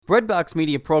Breadbox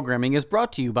Media programming is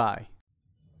brought to you by...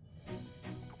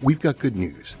 We've got good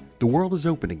news. The world is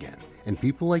open again, and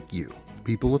people like you,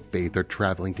 people of faith, are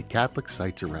traveling to Catholic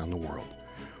sites around the world.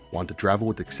 Want to travel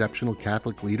with exceptional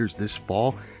Catholic leaders this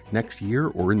fall, next year,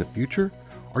 or in the future?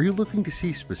 Are you looking to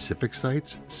see specific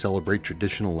sites, celebrate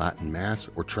traditional Latin Mass,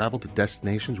 or travel to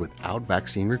destinations without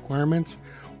vaccine requirements?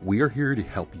 We are here to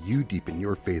help you deepen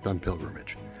your faith on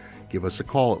pilgrimage. Give us a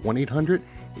call at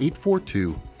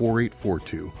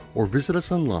 1-800-842-4842 or visit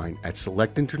us online at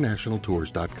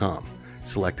selectinternationaltours.com.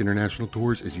 Select International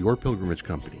Tours is your pilgrimage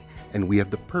company, and we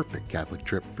have the perfect Catholic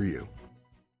trip for you.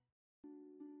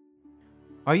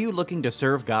 Are you looking to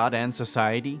serve God and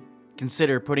society?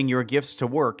 Consider putting your gifts to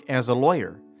work as a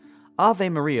lawyer. Ave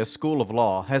Maria School of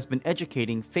Law has been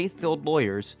educating faith-filled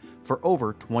lawyers for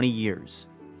over 20 years.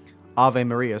 Ave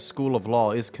Maria School of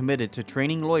Law is committed to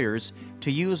training lawyers to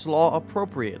use law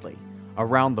appropriately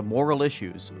around the moral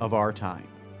issues of our time.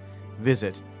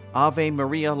 Visit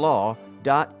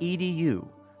avemarialaw.edu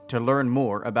to learn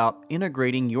more about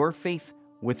integrating your faith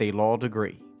with a law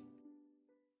degree.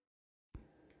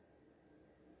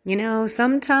 You know,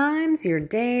 sometimes your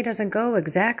day doesn't go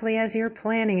exactly as you're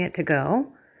planning it to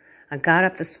go. I got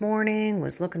up this morning,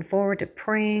 was looking forward to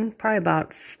praying, probably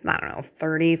about,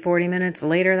 30, 40 minutes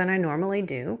later than I normally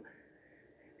do.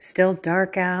 Still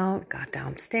dark out, got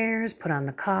downstairs, put on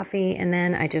the coffee, and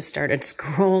then I just started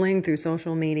scrolling through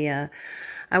social media.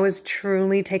 I was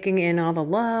truly taking in all the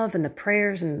love and the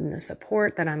prayers and the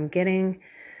support that I'm getting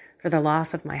for the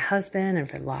loss of my husband and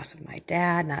for the loss of my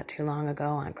dad not too long ago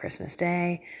on Christmas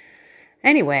Day.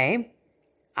 Anyway,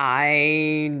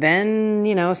 I then,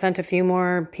 sent a few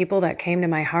more people that came to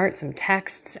my heart some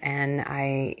texts, and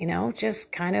I,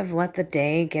 just kind of let the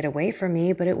day get away from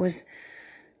me, but it was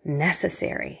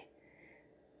necessary.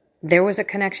 There was a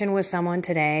connection with someone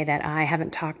today that I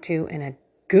haven't talked to in a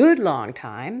good long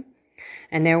time.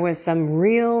 And there was some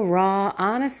real raw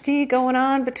honesty going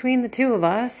on between the two of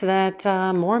us that,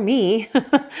 more me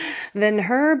than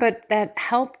her, but that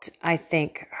helped, I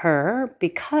think, her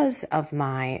because of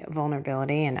my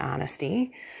vulnerability and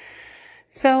honesty.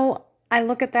 So I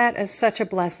look at that as such a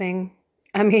blessing.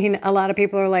 I mean, a lot of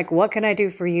people are like, what can I do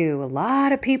for you? A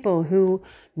lot of people who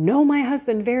know my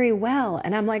husband very well.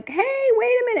 And I'm like, hey,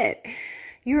 wait a minute.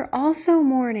 You're also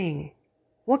mourning.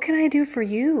 What can I do for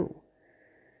you?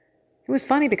 It was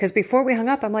funny because before we hung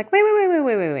up, I'm like, wait.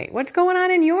 What's going on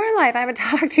in your life? I haven't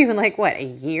talked to you in a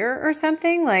year or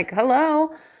something?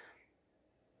 Hello?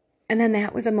 And then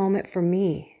that was a moment for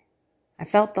me. I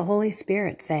felt the Holy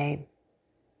Spirit say,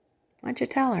 why don't you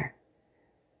tell her?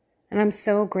 And I'm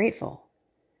so grateful.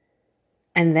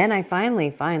 And then I finally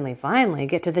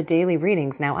get to the daily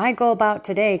readings. Now I go about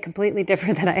today completely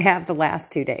different than I have the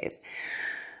last 2 days.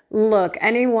 Look,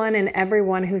 anyone and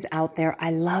everyone who's out there, I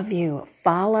love you.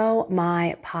 Follow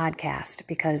my podcast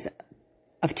because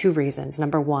of 2 reasons.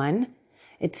 Number 1,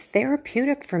 it's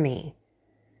therapeutic for me.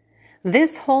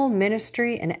 This whole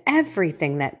ministry and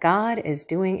everything that God is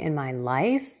doing in my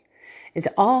life is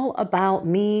all about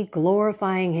me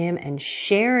glorifying Him and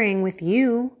sharing with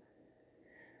you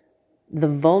the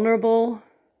vulnerable,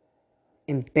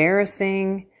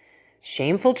 embarrassing,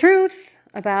 shameful truth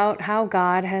about how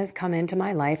God has come into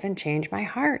my life and changed my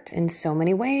heart in so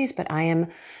many ways. But I am,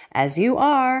 as you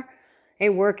are, a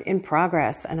work in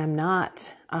progress, and I'm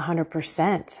not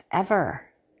 100% ever.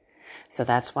 So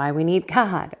that's why we need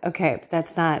God. Okay, but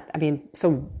that's not,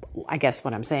 so I guess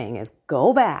what I'm saying is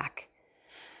go back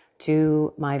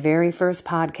to my very first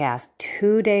podcast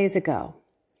 2 days ago.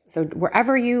 So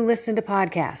wherever you listen to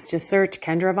podcasts, just search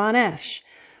Kendra Von Esch,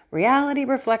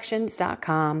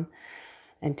 realityreflections.com,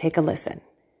 and take a listen.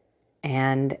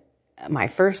 And my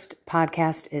first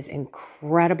podcast is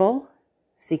incredible,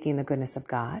 Seeking the Goodness of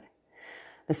God.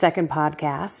 The second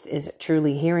podcast is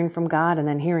truly hearing from God and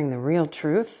then hearing the real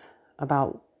truth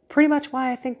about pretty much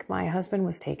why I think my husband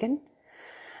was taken.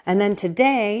 And then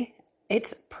today,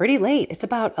 it's pretty late. It's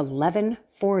about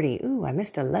 11:40. Ooh, I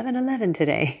missed 11:11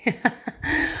 today.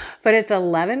 But it's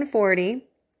 11:40,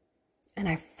 and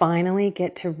I finally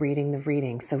get to reading the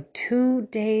reading. So 2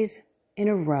 days in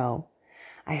a row,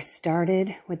 I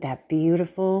started with that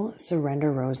beautiful Surrender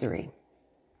Rosary.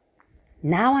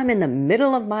 Now I'm in the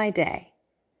middle of my day,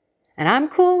 and I'm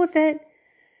cool with it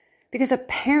because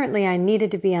apparently I needed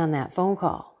to be on that phone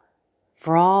call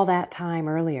for all that time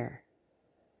earlier.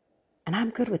 And I'm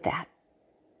good with that.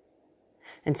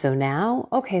 And so now,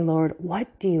 okay, Lord,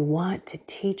 what do you want to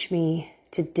teach me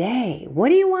today? What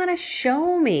do you want to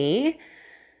show me?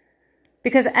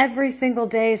 Because every single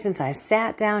day since I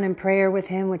sat down in prayer with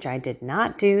Him, which I did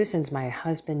not do since my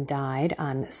husband died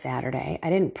on Saturday,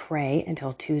 I didn't pray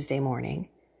until Tuesday morning.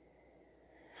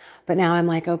 But now I'm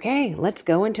like, okay, let's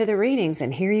go into the readings.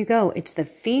 And here you go. It's the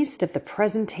Feast of the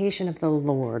Presentation of the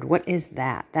Lord. What is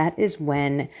that? That is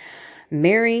when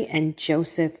Mary and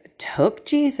Joseph took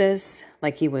Jesus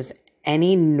like he was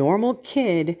any normal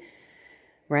kid,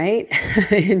 right?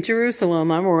 In Jerusalem.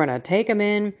 We're going to take him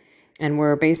in and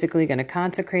we're basically going to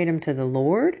consecrate him to the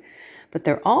Lord. But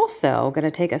they're also going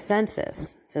to take a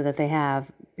census so that they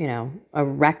have, a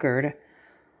record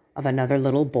of another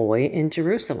little boy in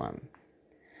Jerusalem.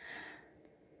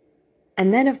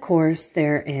 And then, of course,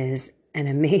 there is an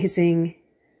amazing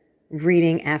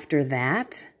reading after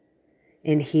that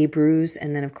in Hebrews,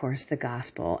 and then, of course, the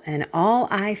gospel. And all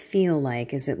I feel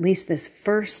like is at least this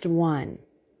first one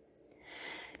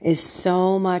is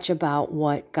so much about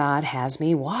what God has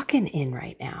me walking in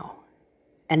right now.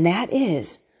 And that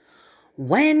is,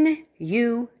 when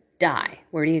you die,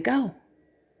 where do you go?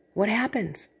 What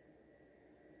happens?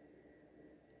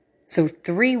 So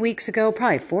 3 weeks ago,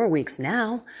 probably 4 weeks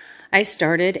now, I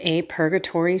started a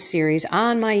purgatory series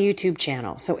on my YouTube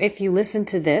channel. So if you listen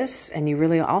to this and you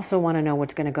really also want to know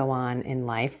what's going to go on in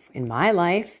life, in my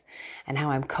life, and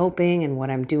how I'm coping and what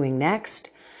I'm doing next,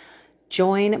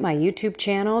 join my YouTube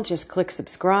channel. Just click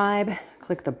subscribe,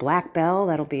 click the black bell.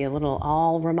 That'll be a little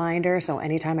all reminder. So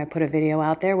anytime I put a video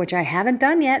out there, which I haven't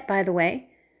done yet, by the way,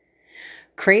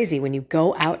 crazy when you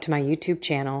go out to my YouTube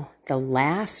channel, the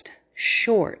last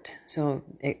short. So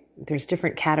there's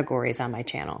different categories on my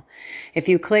channel. If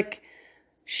you click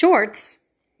shorts,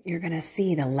 you're going to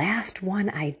see the last one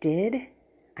I did.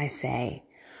 I say,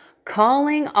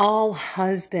 calling all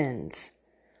husbands,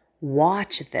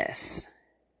 watch this.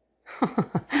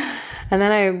 And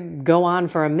then I go on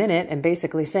for a minute and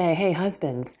basically say, hey,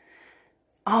 husbands,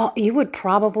 you would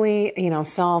probably,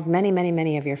 solve many, many,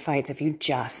 many of your fights if you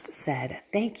just said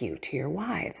thank you to your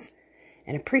wives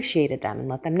and appreciated them and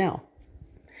let them know.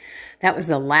 That was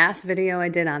the last video I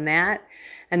did on that.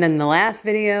 And then the last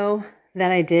video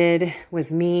that I did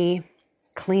was me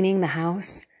cleaning the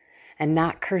house and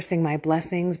not cursing my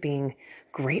blessings, being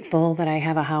grateful that I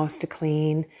have a house to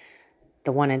clean.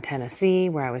 The one in Tennessee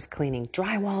where I was cleaning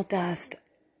drywall dust.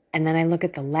 And then I look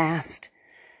at the last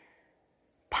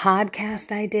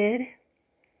podcast I did,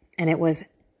 and it was,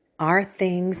 are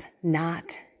things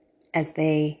not as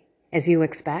you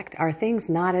expect? Are things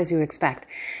not as you expect?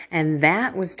 And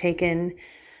that was taken,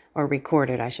 or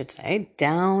recorded, I should say,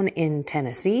 down in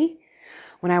Tennessee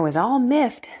when I was all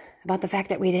miffed about the fact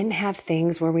that we didn't have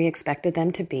things where we expected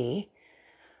them to be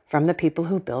from the people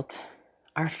who built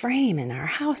our frame and our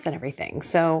house and everything.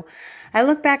 So I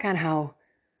look back on how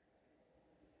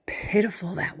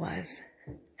pitiful that was,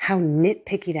 how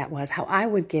nitpicky that was, how I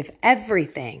would give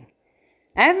everything,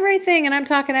 and I'm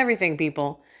talking everything,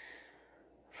 people,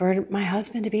 for my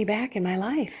husband to be back in my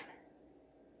life.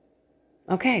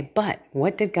 Okay, but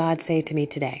what did God say to me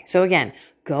today? So again,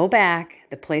 go back,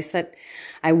 the place that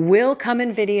I will come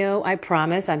in video, I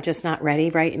promise. I'm just not ready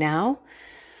right now.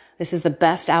 This is the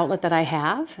best outlet that I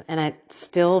have, and it's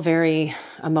still very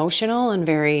emotional and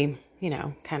very,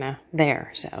 kind of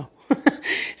there. So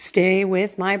stay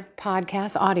with my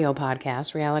podcast, audio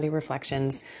podcast, Reality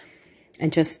Reflections,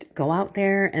 and just go out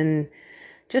there and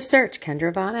just search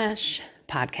Kendra Von Esch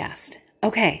podcast.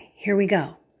 Okay, here we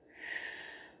go.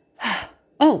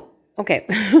 Oh, okay.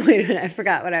 Wait a minute. I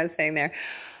forgot what I was saying there.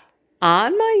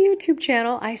 On my YouTube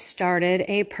channel, I started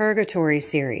a purgatory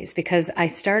series because I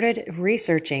started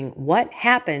researching what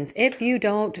happens if you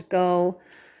don't go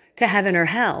to heaven or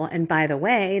hell. And by the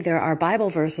way, there are Bible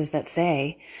verses that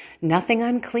say nothing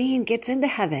unclean gets into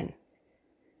heaven.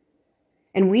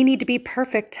 And we need to be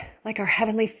perfect like our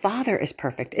Heavenly Father is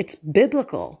perfect. It's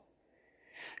biblical.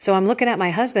 So I'm looking at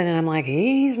my husband and I'm like,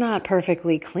 he's not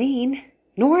perfectly clean.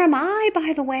 Nor am I,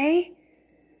 by the way.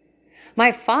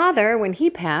 My father, when he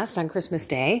passed on Christmas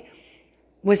Day,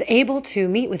 was able to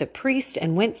meet with a priest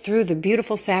and went through the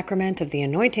beautiful sacrament of the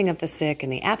anointing of the sick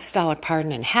and the apostolic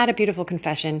pardon and had a beautiful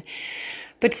confession,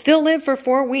 but still lived for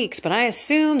 4 weeks. But I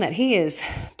assume that he is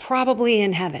probably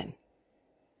in heaven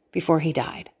before he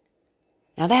died.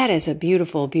 Now that is a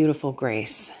beautiful, beautiful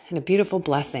grace and a beautiful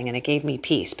blessing, and it gave me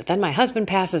peace. But then my husband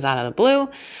passes out of the blue,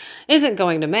 isn't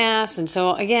going to mass, and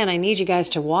so again, I need you guys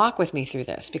to walk with me through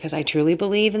this because I truly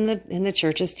believe in the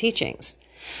church's teachings.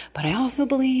 But I also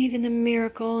believe in the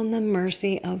miracle and the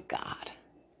mercy of God.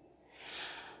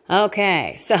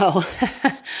 Okay, so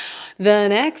the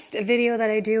next video that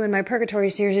I do in my purgatory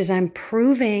series is I'm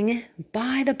proving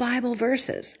by the Bible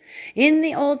verses in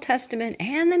the Old Testament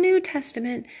and the New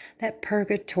Testament that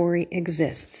purgatory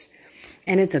exists.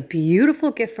 And it's a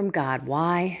beautiful gift from God.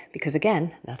 Why? Because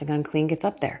again, nothing unclean gets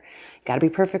up there. Got to be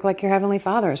perfect like your Heavenly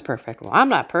Father is perfect. Well, I'm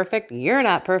not perfect. You're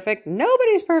not perfect.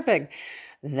 Nobody's perfect.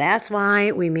 That's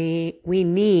why we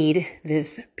need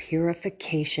this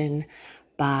purification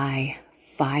by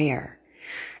fire.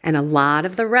 And a lot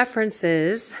of the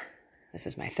references, this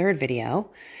is my third video,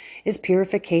 is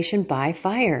purification by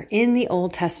fire in the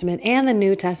Old Testament and the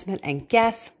New Testament. And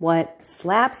guess what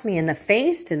slaps me in the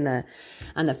face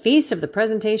on the feast of the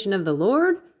presentation of the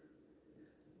Lord?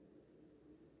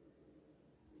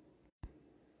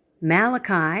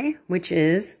 Malachi, which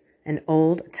is an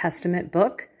Old Testament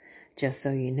book. Just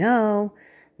so you know,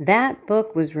 that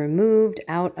book was removed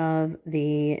out of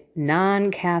the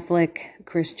non-Catholic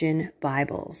Christian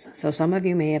Bibles. So some of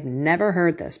you may have never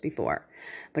heard this before,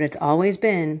 but it's always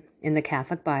been in the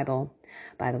Catholic Bible.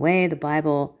 By the way, the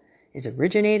Bible is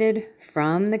originated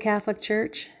from the Catholic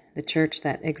Church, the church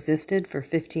that existed for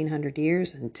 1,500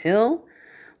 years until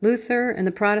Luther and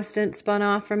the Protestants spun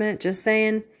off from it. Just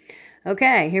saying.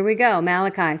 Okay, here we go.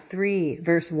 Malachi 3,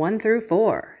 verse 1 through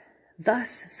 4.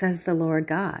 Thus says the Lord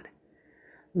God,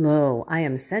 Lo, I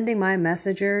am sending my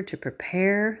messenger to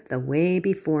prepare the way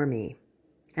before me.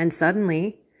 And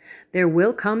suddenly there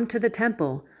will come to the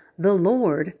temple the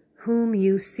Lord whom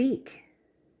you seek,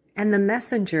 and the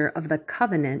messenger of the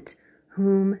covenant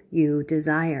whom you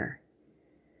desire.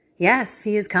 Yes,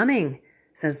 he is coming,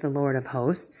 says the Lord of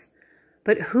hosts.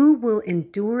 But who will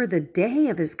endure the day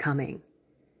of his coming?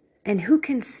 And who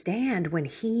can stand when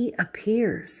he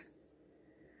appears?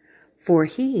 For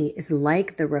he is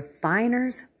like the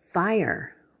refiner's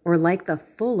fire, or like the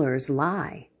fuller's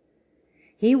lye.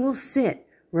 He will sit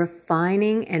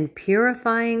refining and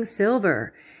purifying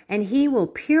silver, and he will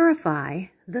purify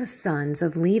the sons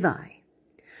of Levi,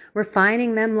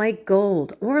 refining them like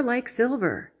gold or like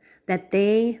silver, that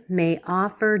they may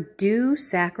offer due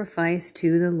sacrifice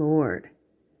to the Lord.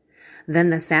 Then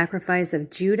the sacrifice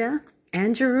of Judah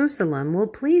and Jerusalem will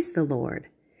please the Lord,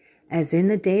 as in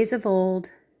the days of old,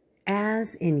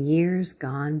 as in years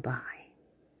gone by.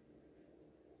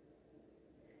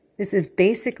 This is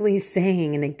basically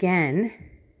saying, and again,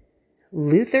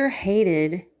 Luther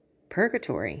hated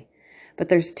purgatory, but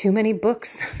there's too many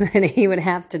books that he would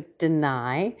have to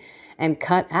deny and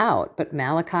cut out, but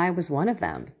Malachi was one of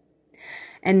them.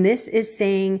 And this is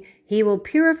saying he will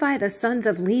purify the sons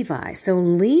of Levi. So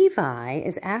Levi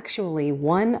is actually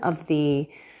one of the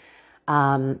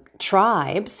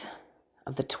tribes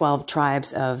of the 12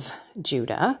 tribes of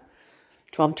Judah.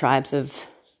 12 tribes of,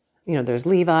 there's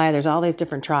Levi, there's all these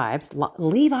different tribes.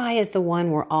 Levi is the one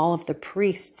where all of the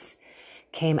priests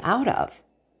came out of.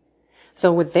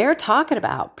 So what they're talking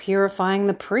about, purifying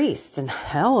the priests, and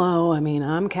hello,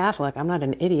 I'm Catholic. I'm not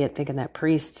an idiot thinking that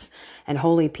priests and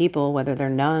holy people, whether they're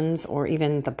nuns or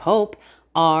even the Pope,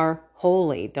 are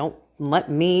holy. Don't let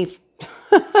me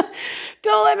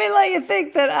let you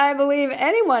think that I believe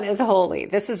anyone is holy.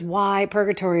 This is why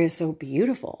purgatory is so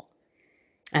beautiful.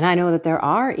 And I know that there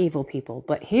are evil people,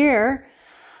 but here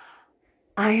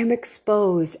I am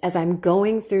exposed as I'm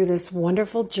going through this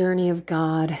wonderful journey of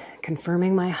God,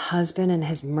 confirming my husband and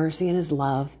his mercy and his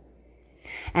love.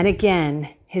 And again,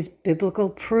 his biblical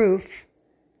proof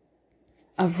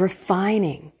of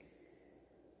refining,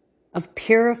 of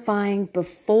purifying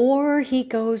before he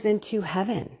goes into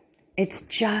heaven. It's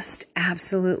just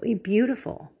absolutely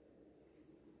beautiful.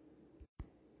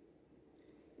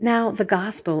 Now, the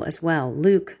gospel as well,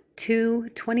 Luke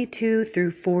 2:22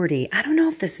 through 40. I don't know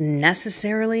if this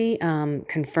necessarily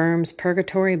confirms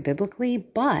purgatory biblically,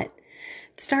 but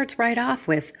it starts right off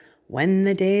with, when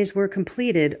the days were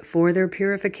completed for their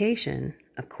purification,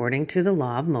 according to the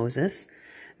law of Moses,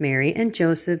 Mary and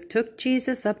Joseph took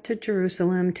Jesus up to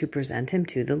Jerusalem to present him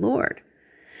to the Lord.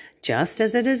 Just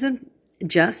as it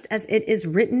is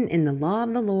written in the law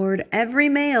of the Lord, every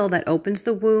male that opens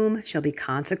the womb shall be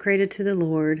consecrated to the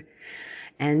Lord,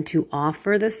 and to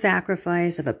offer the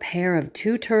sacrifice of a pair of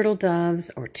 2 turtle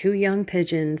doves or 2 young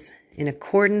pigeons in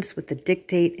accordance with the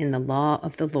dictate in the law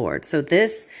of the Lord. So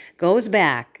this goes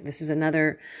back. This is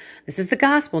the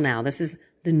gospel now. This is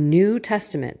the New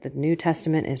Testament. The New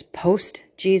Testament is post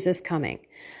Jesus coming.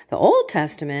 The Old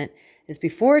Testament is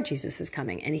before Jesus is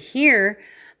coming. And here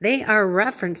they are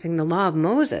referencing the law of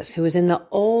Moses, who is in the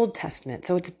Old Testament.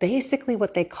 So it's basically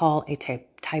what they call a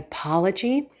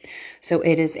typology. So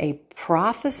it is a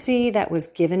prophecy that was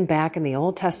given back in the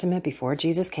Old Testament before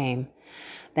Jesus came.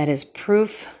 That is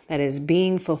proof that is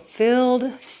being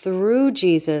fulfilled through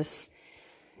Jesus,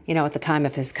 at the time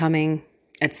of his coming,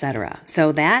 etc.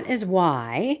 So that is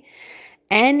why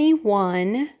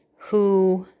anyone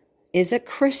who is a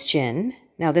Christian,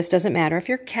 now this doesn't matter if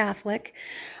you're Catholic,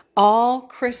 all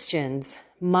Christians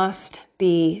must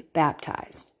be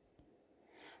baptized.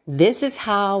 This is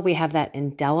how we have that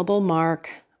indelible mark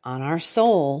on our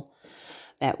soul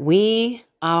that we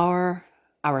are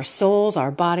Our souls,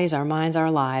 our bodies, our minds,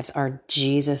 our lives are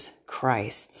Jesus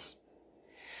Christ's.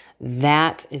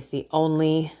 That is the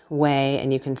only way,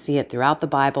 and you can see it throughout the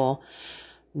Bible.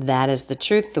 That is the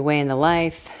truth, the way, and the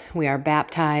life. We are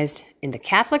baptized in the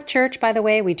Catholic Church, by the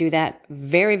way. We do that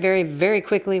very, very, very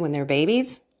quickly when they're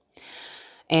babies.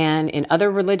 And in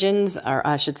other religions, or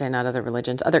I should say not other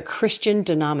religions, other Christian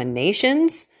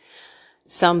denominations,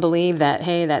 some believe that,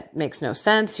 hey, that makes no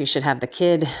sense. You should have the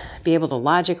kid be able to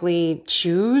logically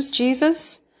choose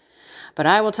Jesus. But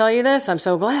I will tell you this, I'm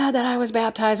so glad that I was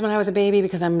baptized when I was a baby,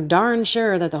 because I'm darn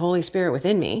sure that the Holy Spirit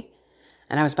within me,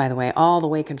 and I was, by the way, all the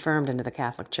way confirmed into the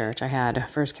Catholic Church. I had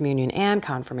First Communion and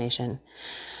Confirmation.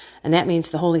 And that means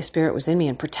the Holy Spirit was in me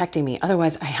and protecting me.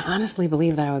 Otherwise, I honestly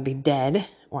believe that I would be dead,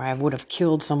 or I would have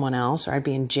killed someone else, or I'd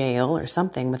be in jail or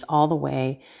something, with all the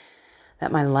way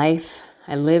that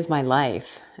I live my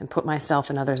life and put myself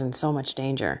and others in so much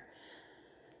danger.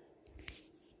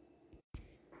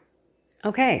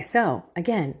 Okay, so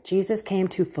again, Jesus came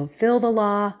to fulfill the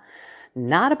law,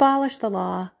 not abolish the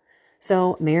law.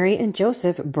 So Mary and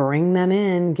Joseph bring them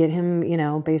in, get him,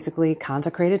 basically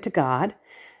consecrated to God,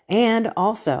 and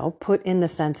also put in the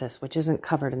census, which isn't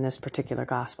covered in this particular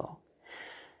gospel.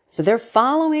 So they're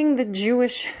following the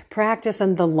Jewish practice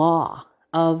and the law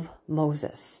of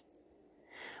Moses,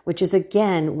 which is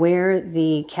again where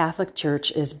the Catholic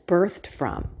Church is birthed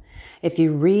from. If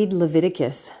you read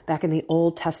Leviticus back in the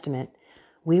Old Testament,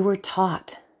 they were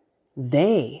taught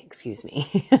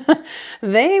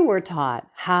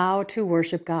how to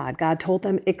worship God. God told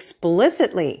them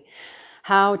explicitly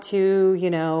how to,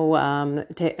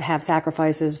 to have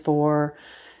sacrifices for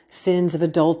sins of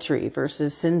adultery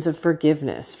versus sins of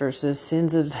forgiveness versus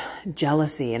sins of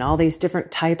jealousy, and all these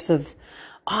different types of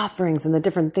offerings and the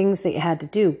different things that you had to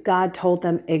do. God told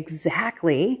them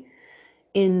exactly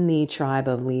in the tribe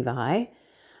of Levi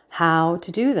how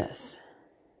to do this.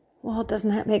 Well, doesn't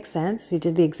that make sense? He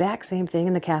did the exact same thing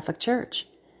in the Catholic Church.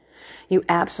 You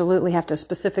absolutely have to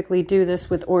specifically do this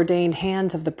with ordained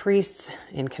hands of the priests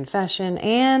in confession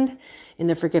and in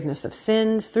the forgiveness of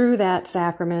sins through that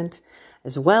sacrament,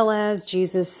 as well as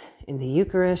Jesus in the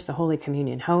Eucharist, the Holy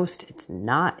Communion host. It's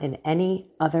not in any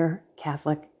other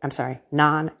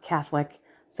non-Catholic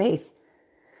faith.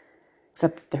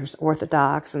 Except there's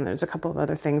Orthodox and there's a couple of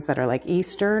other things that are like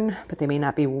Eastern, but they may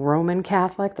not be Roman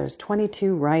Catholic. There's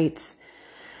 22 rites.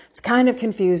 It's kind of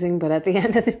confusing, but at the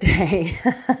end of the day,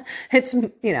 it's,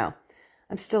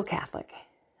 I'm still Catholic,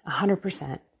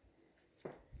 100%.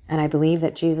 And I believe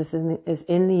that Jesus is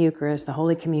in the Eucharist, the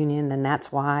Holy Communion, and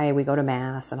that's why we go to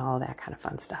Mass and all of that kind of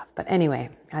fun stuff. But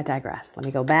anyway, I digress. Let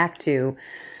me go back to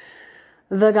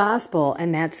the gospel,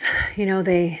 and that's,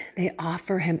 they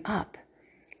offer him up,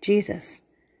 Jesus.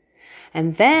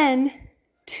 And then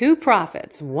 2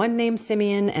 prophets, one named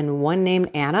Simeon and one named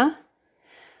Anna.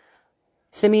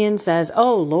 Simeon says,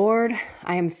 "Oh Lord,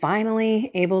 I am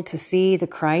finally able to see the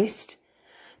Christ.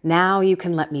 Now you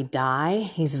can let me die."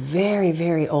 He's very,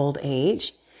 very old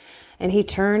age. And he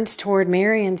turns toward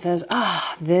Mary and says,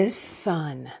 this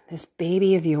son, this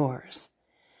baby of yours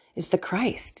is the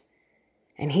Christ.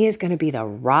 And he is going to be the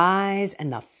rise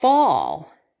and the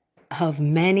fall of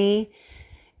many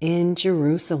in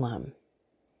Jerusalem.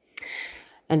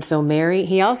 And so Mary,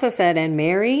 he also said, "And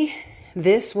Mary,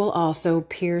 this will also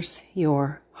pierce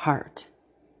your heart."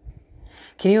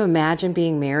 Can you imagine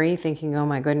being Mary thinking, oh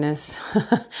my goodness,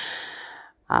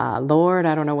 Lord,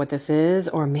 I don't know what this is.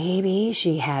 Or maybe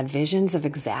she had visions of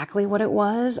exactly what it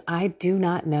was. I do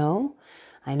not know.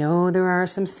 I know there are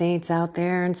some saints out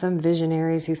there and some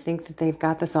visionaries who think that they've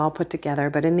got this all put together.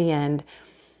 But in the end,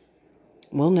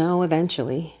 we'll know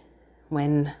eventually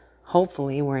when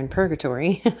hopefully we're in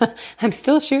purgatory. I'm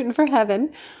still shooting for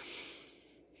heaven.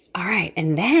 All right.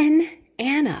 And then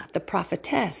Anna, the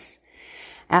prophetess,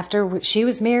 after she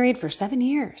was married for 7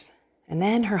 years, and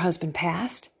then her husband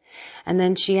passed, and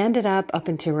then she ended up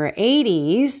into her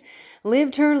 80s,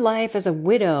 lived her life as a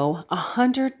widow,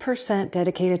 100%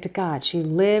 dedicated to God. She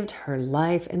lived her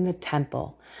life in the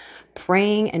temple,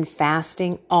 praying and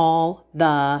fasting all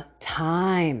the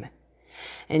time.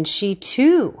 And she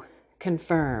too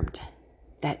confirmed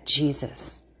that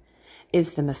Jesus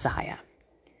is the Messiah.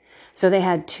 So they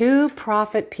had 2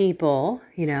 prophet people,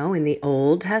 in the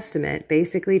Old Testament,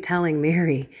 basically telling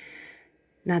Mary,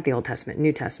 not the Old Testament,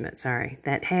 New Testament, sorry,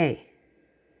 that, hey,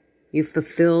 you've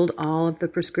fulfilled all of the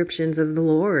prescriptions of the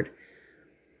Lord.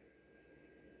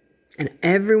 And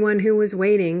everyone who was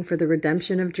waiting for the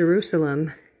redemption of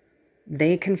Jerusalem,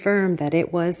 they confirmed that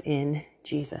it was in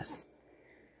Jesus.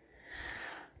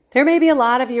 There may be a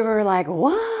lot of you who are like,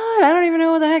 what? I don't even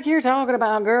know what the heck you're talking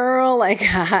about, girl.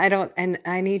 And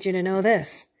I need you to know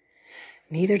this.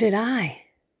 Neither did I.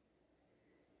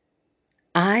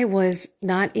 I was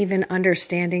not even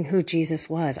understanding who Jesus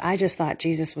was. I just thought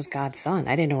Jesus was God's son.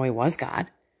 I didn't know he was God.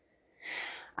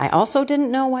 I also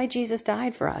didn't know why Jesus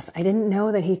died for us. I didn't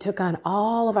know that he took on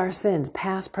all of our sins,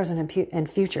 past, present, and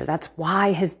future. That's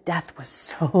why his death was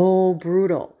so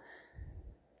brutal.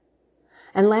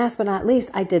 And last but not least,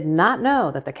 I did not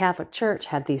know that the Catholic Church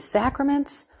had these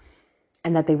sacraments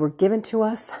and that they were given to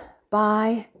us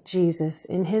by Jesus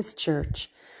in his church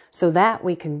so that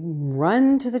we can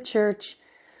run to the church,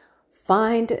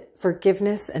 find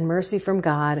forgiveness and mercy from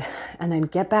God, and then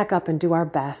get back up and do our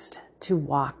best to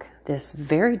walk this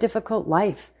very difficult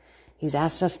life he's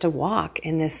asked us to walk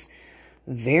in this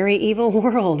very evil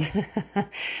world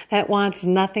that wants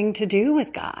nothing to do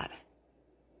with God.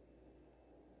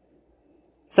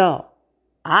 So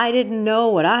I didn't know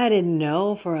what I didn't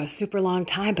know for a super long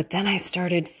time, but then I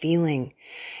started feeling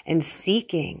and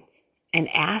seeking and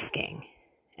asking,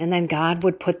 and then God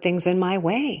would put things in my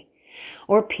way,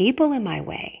 or people in my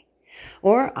way,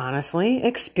 or honestly,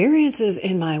 experiences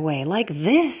in my way, like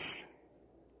this.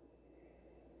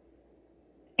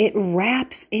 It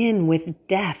wraps in with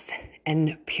death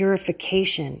and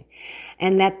purification,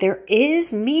 and that there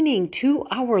is meaning to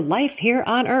our life here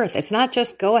on earth. It's not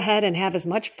just go ahead and have as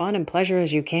much fun and pleasure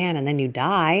as you can and then you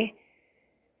die.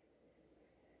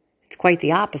 It's quite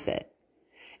the opposite.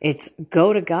 It's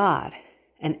go to God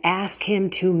and ask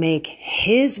him to make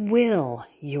his will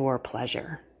your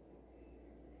pleasure.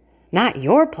 Not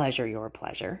your pleasure, your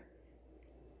pleasure.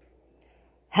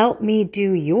 Help me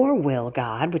do your will,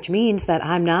 God, which means that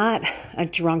I'm not a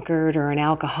drunkard or an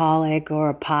alcoholic or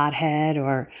a pothead,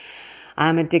 or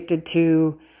I'm addicted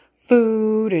to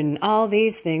food and all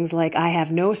these things. Like I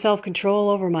have no self-control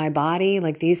over my body,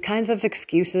 like these kinds of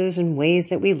excuses and ways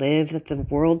that we live that the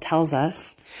world tells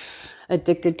us.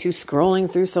 Addicted to scrolling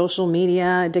through social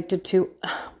media, addicted to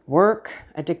work,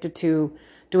 addicted to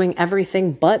doing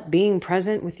everything but being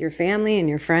present with your family and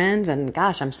your friends. And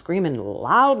gosh, I'm screaming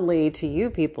loudly to you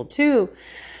people too.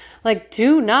 Like,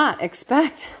 do not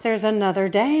expect there's another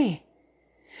day.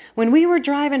 When we were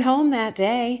driving home that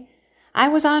day, I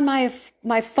was on my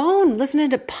phone listening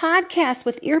to podcasts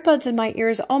with earbuds in my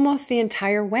ears almost the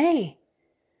entire way,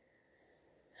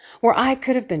 where I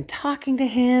could have been talking to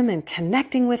him and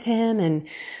connecting with him and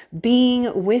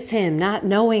being with him, not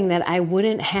knowing that I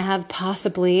wouldn't have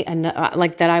possibly,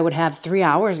 like that I would have 3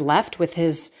 hours left with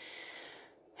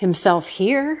himself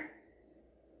here.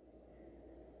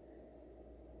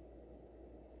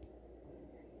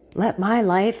 Let my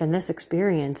life and this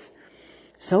experience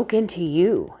soak into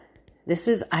you. This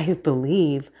is, I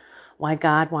believe, why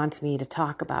God wants me to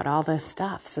talk about all this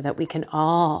stuff, so that we can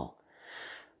all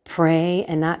pray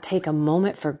and not take a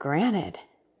moment for granted.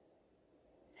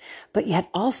 But yet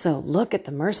also look at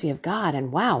the mercy of God,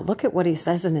 and wow, look at what he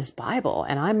says in his Bible.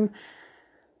 And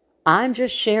I'm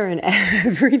just sharing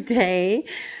every day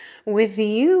with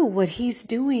you what he's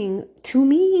doing to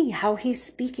me, how he's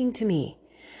speaking to me.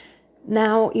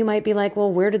 Now, you might be like,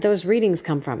 well, where did those readings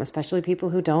come from? Especially people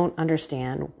who don't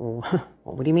understand, well,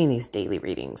 what do you mean these daily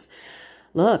readings?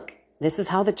 Look, this is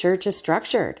how the church is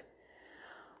structured.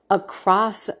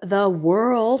 Across the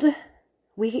world,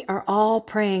 we are all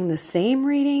praying the same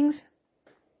readings,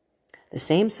 the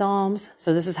same psalms.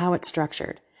 So this is how it's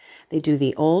structured. They do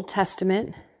the Old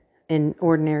Testament in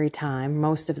ordinary time,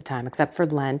 most of the time, except for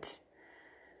Lent.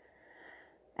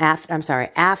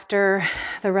 After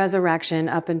the resurrection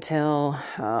up until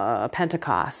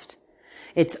Pentecost.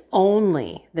 It's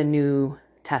only the New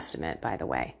Testament, by the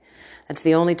way. That's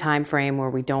the only time frame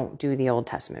where we don't do the Old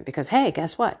Testament, because, hey,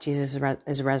 guess what? Jesus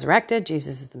is resurrected.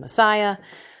 Jesus is the Messiah.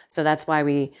 So that's why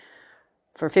we,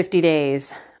 for 50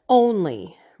 days,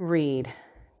 only read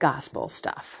gospel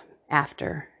stuff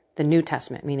after the New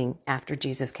Testament, meaning after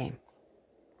Jesus came.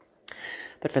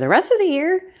 But for the rest of the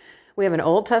year, we have an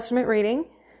Old Testament reading.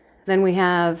 Then we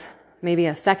have maybe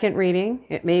a second reading.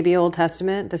 It may be Old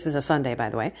Testament. This is a Sunday, by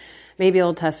the way. Maybe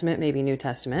Old Testament, maybe New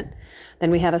Testament.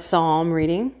 Then we have a Psalm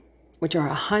reading, which are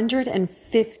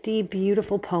 150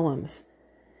 beautiful poems.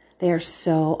 They are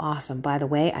so awesome. By the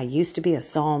way, I used to be a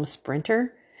Psalm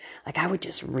sprinter. Like I would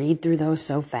just read through those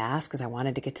so fast because I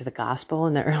wanted to get to the gospel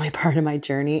in the early part of my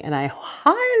journey. And I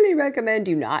highly recommend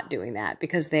you not doing that,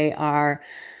 because they are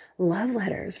love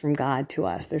letters from God to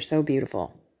us. They're so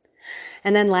beautiful.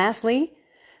 And then lastly,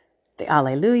 the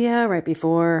Alleluia, right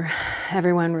before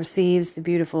everyone receives the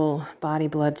beautiful body,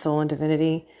 blood, soul, and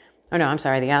divinity. Oh no, I'm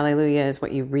sorry. The Alleluia is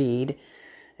what you read.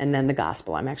 And then the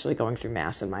gospel. I'm actually going through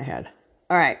Mass in my head.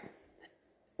 All right.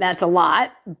 That's a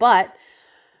lot. But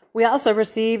we also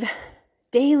receive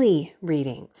daily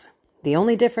readings. The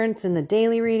only difference in the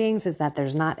daily readings is that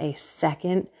there's not a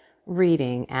second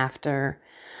reading after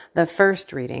the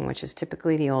first reading, which is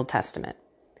typically the Old Testament.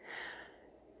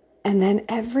 And then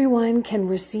everyone can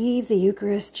receive the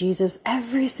Eucharist, Jesus,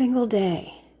 every single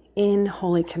day in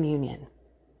Holy Communion.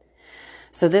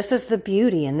 So this is the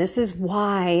beauty, and this is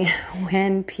why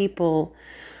when people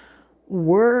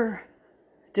were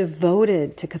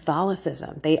devoted to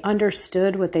Catholicism, they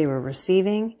understood what they were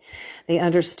receiving. They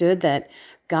understood that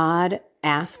God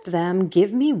asked them,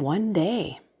 give me one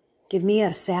day. Give me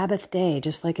a Sabbath day,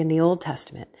 just like in the Old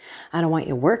Testament. I don't want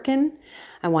you working.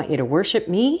 I want you to worship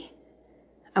me.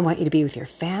 I want you to be with your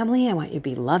family. I want you to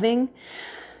be loving.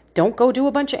 Don't go do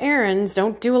a bunch of errands.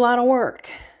 Don't do a lot of work.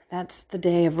 That's the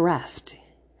day of rest.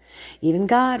 Even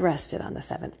God rested on the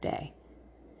seventh day.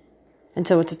 And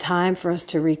so it's a time for us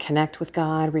to reconnect with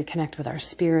God, reconnect with our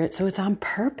spirit. So it's on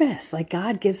purpose. Like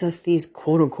God gives us these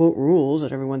quote unquote rules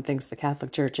that everyone thinks the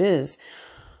Catholic Church is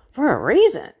for a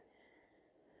reason.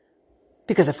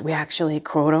 Because if we actually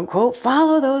quote unquote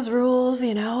follow those rules,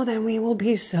 then we will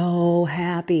be so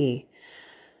happy.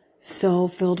 So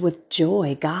filled with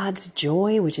joy, God's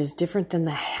joy, which is different than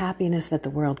the happiness that the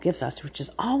world gives us, which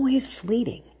is always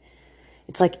fleeting.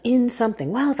 It's like in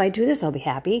something. Well, if I do this, I'll be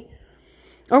happy.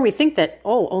 Or we think that,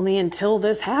 only until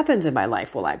this happens in my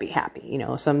life will I be happy.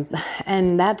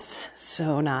 And that's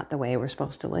so not the way we're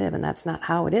supposed to live. And that's not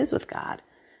how it is with God.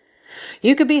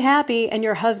 You could be happy and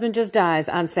your husband just dies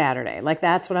on Saturday. Like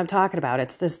that's what I'm talking about.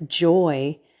 It's this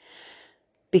joy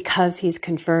because he's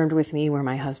confirmed with me where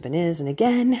my husband is. And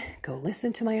again, go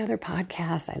listen to my other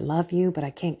podcasts. I love you, but I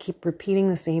can't keep repeating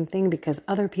the same thing because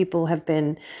other people have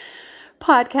been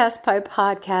podcast by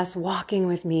podcast walking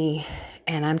with me.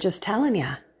 And I'm just telling you,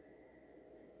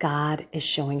 God is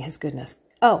showing his goodness.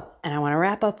 Oh, and I want to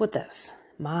wrap up with this.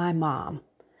 My mom,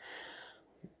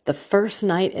 the first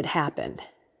night it happened,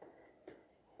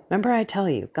 remember I tell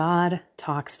you, God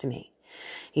talks to me.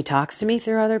 He talks to me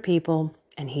through other people,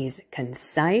 and he's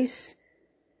concise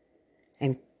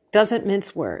and doesn't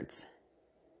mince words.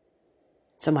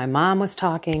 So my mom was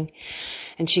talking,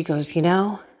 and she goes,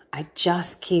 I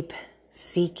just keep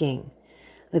seeking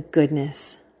the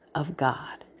goodness of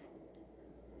God.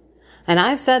 And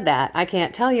I've said that, I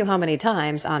can't tell you how many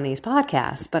times on these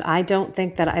podcasts, but I don't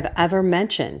think that I've ever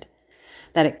mentioned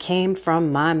that it came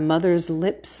from my mother's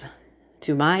lips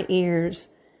to my ears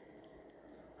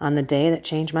on the day that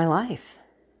changed my life.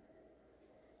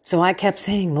 So I kept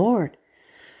saying, Lord,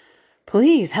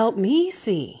 please help me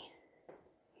see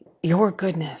your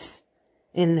goodness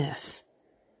in this.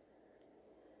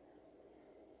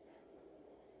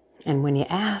 And when you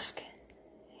ask,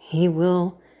 he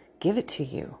will give it to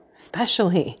you,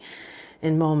 especially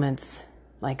in moments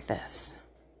like this.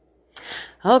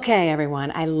 Okay,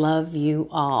 everyone, I love you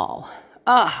all.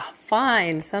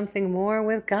 Find something more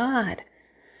with God,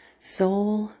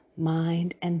 soul,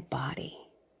 mind, and body.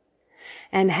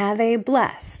 And have a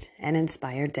blessed and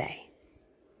inspired day.